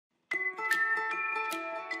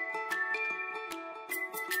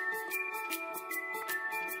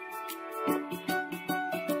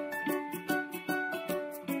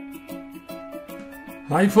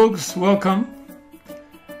Hi folks, welcome.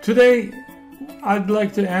 Today I'd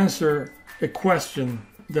like to answer a question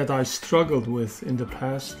that I struggled with in the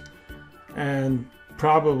past, and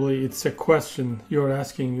probably it's a question you're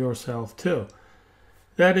asking yourself too.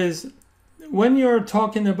 That is, when you're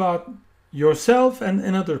talking about yourself and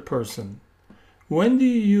another person, when do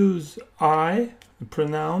you use I, the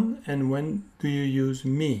pronoun, and when do you use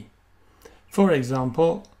me? For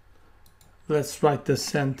example, let's write the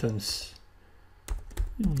sentence.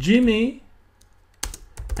 Jimmy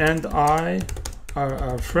and I are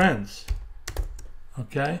our friends.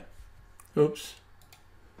 Okay? Oops.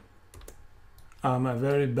 I'm a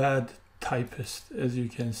very bad typist, as you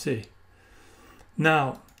can see.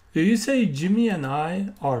 Now, do you say Jimmy and I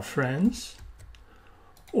are friends?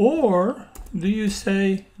 Or do you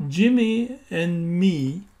say Jimmy and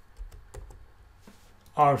me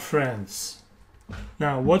are friends?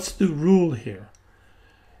 Now, what's the rule here?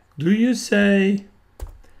 Do you say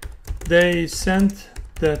they sent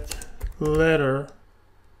that letter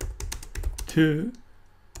to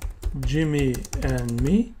Jimmy and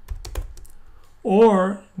me?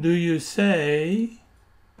 Or do you say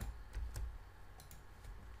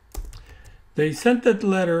they sent that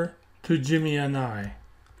letter to Jimmy and I?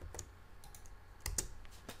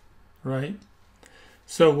 Right?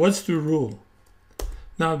 So what's the rule?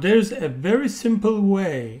 Now there's a very simple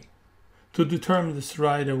way to determine this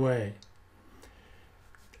right away.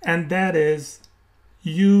 And that is,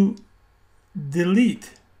 you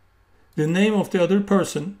delete the name of the other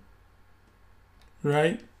person,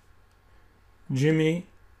 right? Jimmy.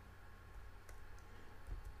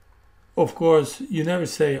 Of course, you never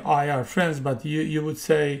say I are friends, but you would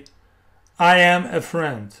say I am a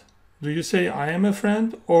friend. Do you say I am a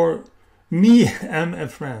friend or me am a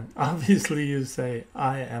friend? Obviously you say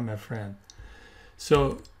I am a friend.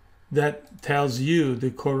 So that tells you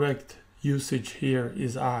the correct usage here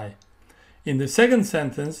is I. In the second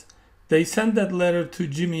sentence, they sent that letter to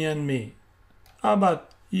Jimmy and me. How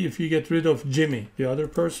about if you get rid of Jimmy, the other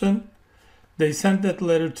person? They sent that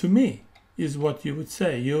letter to me is what you would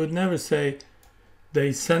say. You would never say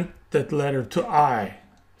they sent that letter to I.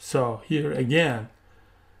 So here again,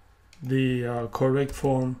 the correct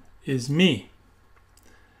form is me.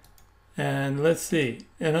 And let's see,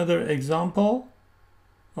 another example.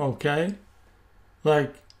 Okay,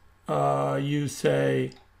 like you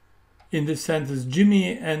say in this sentence,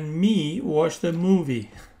 Jimmy and me watched a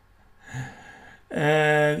movie.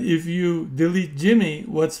 And if you delete Jimmy,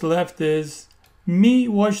 what's left is me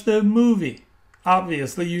watched a movie.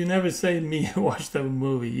 Obviously, you never say me watched a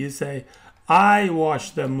movie. You say I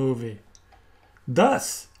watched a movie.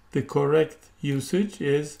 Thus, the correct usage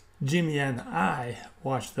is Jimmy and I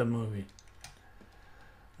watched the movie.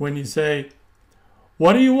 When you say,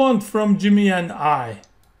 what do you want from Jimmy and I?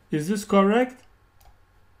 Is this correct?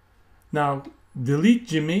 Now, delete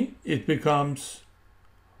Jimmy, it becomes,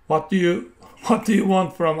 what do you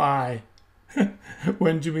want from I?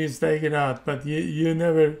 When Jimmy is taken out, but you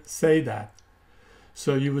never say that.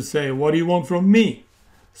 So you would say, what do you want from me?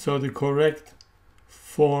 So the correct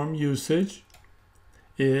form usage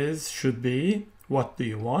should be, what do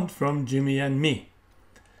you want from Jimmy and me?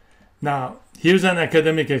 Now, here's an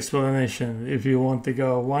academic explanation if you want to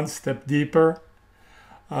go one step deeper.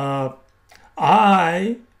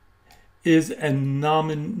 I is a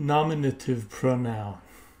nominative pronoun.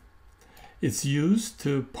 It's used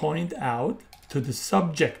to point out to the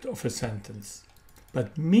subject of a sentence.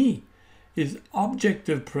 But me is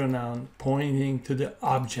objective pronoun pointing to the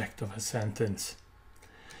object of a sentence.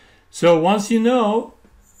 So once you know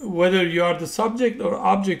whether you are the subject or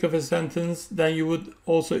object of a sentence, then you would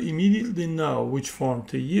also immediately know which form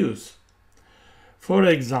to use. For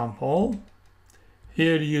example,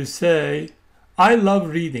 here you say, I love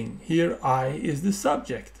reading. Here I is the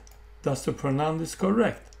subject. Thus the pronoun is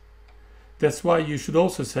correct. That's why you should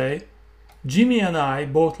also say, Jimmy and I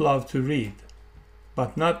both love to read,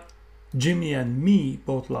 but not Jimmy and me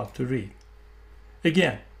both love to read.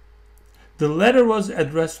 Again, the letter was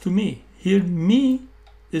addressed to me. Here me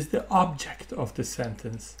is the object of the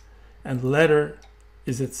sentence and letter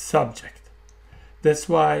is its subject. That's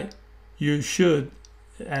why you should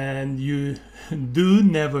and you do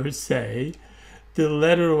never say the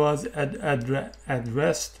letter was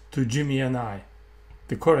addressed to Jimmy and I.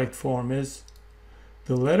 The correct form is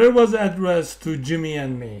the letter was addressed to Jimmy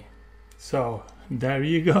and me. So there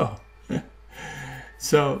you go.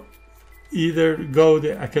 So either go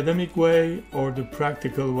the academic way or the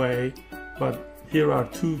practical way, but here are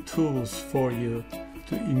two tools for you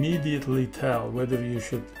to immediately tell whether you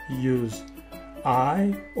should use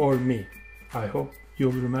I or me. I hope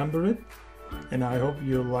you'll remember it, and I hope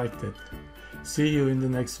you liked it. See you in the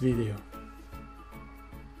next video.